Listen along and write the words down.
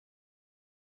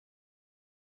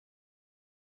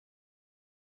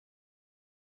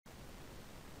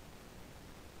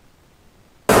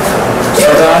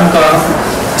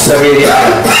सब एरिया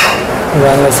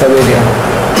सब एरिया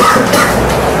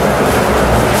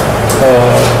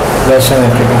और वेस्टर्न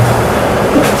अफ्रीका।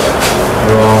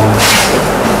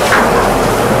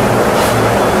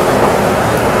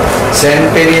 सेंट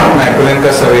पेरियन मैकुलन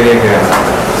का सब एरिया क्या है?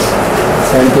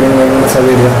 सेंट पेरियन मैकुलन सब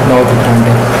area north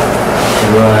Atlantic.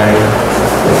 Right.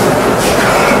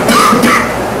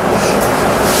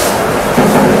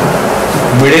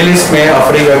 Middle east में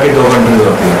अफ्रीका की 2 कंट्रीज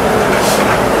होती है,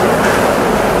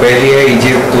 पहली है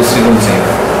इजिप्ट, दूसरी कौन सी है?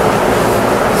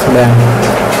 सूडान।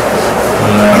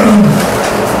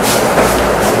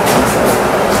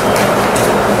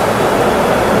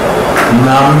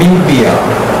 नामीबिया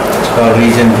का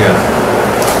रीजन क्या है?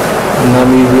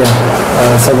 Namibia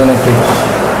southern Africa.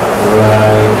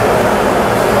 Right.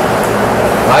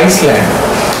 Iceland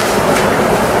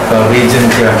का रीजन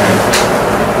क्या है?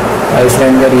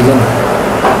 आइसलैंड का रीजन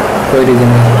कोई रीजन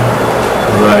नहीं।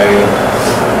 Right.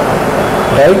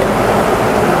 Right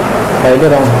right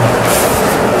wrong?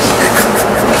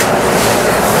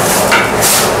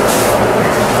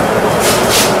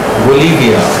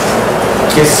 Bolivia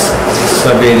किस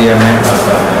सब एरिया में आता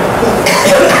है?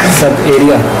 सब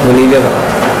एरिया बोलीविया का,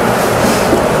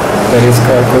 पर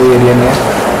इसका कोई एरिया नहीं है।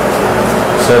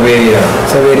 सब area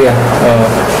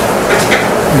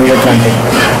mid Atlantic.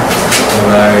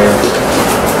 Right.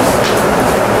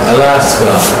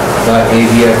 Alaska का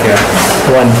एरिया क्या है?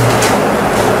 1।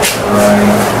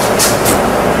 राइट।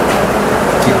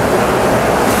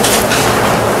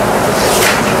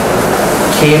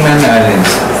 केमन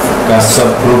आइलैंड्स का सब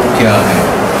ग्रुप क्या है?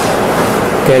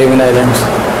 Caribbean islands.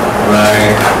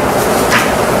 राइट।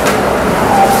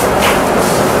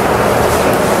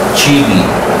 चिली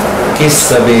किस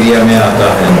सब एरिया में आता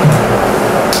है?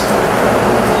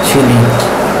 Chilli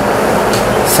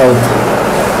south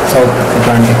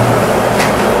Atlantic.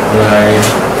 Right.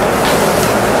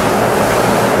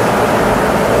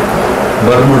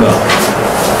 Bermuda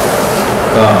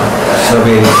का सब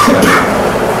एरिया क्या है?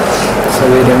 सब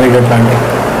area mid Atlantic.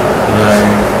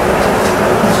 Right.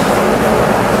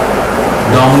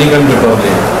 Dominican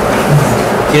Republic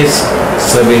किस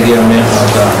सब एरिया में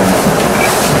आता है?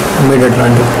 Mid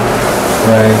Atlantic.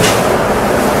 राइट।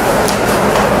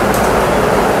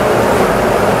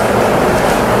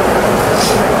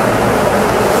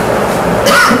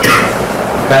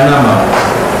 पनामा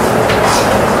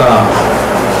का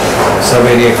सब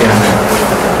एरिया क्या है?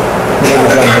 Mid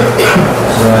Atlantic.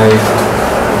 राइट।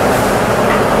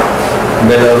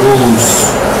 बेलारूस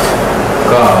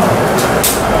का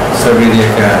सब एरिया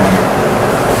क्या है?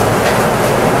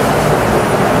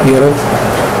 यूरोप।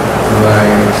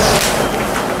 राइट।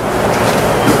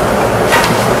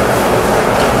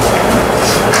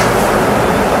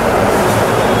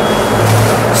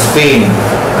 स्पेन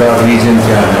का रीजन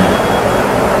क्या है?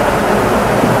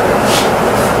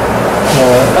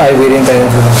 Iberian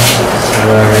peninsula.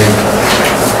 Right.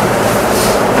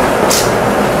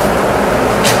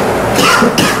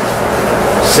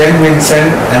 Saint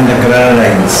Vincent and the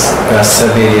Grenadines का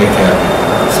सब एरिया क्या है?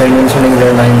 सेंट विंसेंट एंड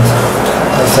ग्रेनाडाइंस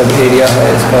सब एरिया है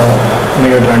इसका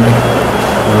मिड अटलांटिक।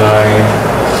 राइट।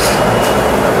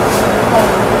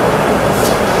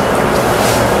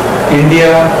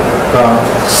 इंडिया का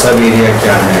सब एरिया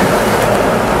क्या है?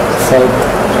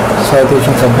 साउथ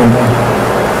एशियन सब कंट्री।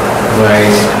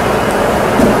 राइट।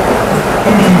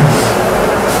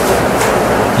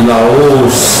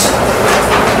 लाओस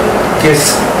किस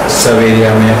सब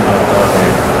एरिया में आता है?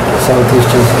 South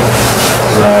east Asia.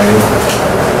 Right.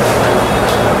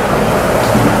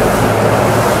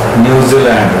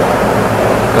 New Zealand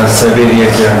का सब एरिया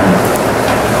क्या है?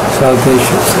 South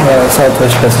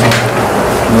west Pacific.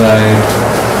 Right.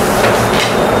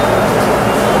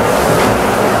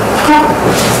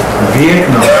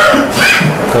 Vietnam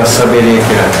का सब एरिया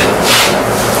क्या है?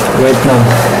 Vietnam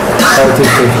south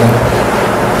east Asia.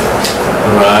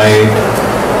 Right.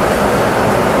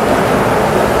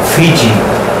 Fiji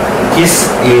किस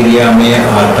एरिया में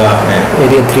आता है?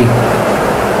 एरिया 3।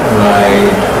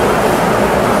 राइट।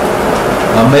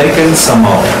 अमेरिकन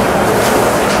समाओ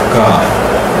का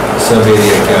सब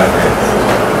एरिया क्या है?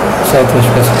 South west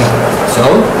Pacific.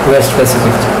 South west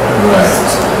Pacific.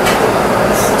 Right.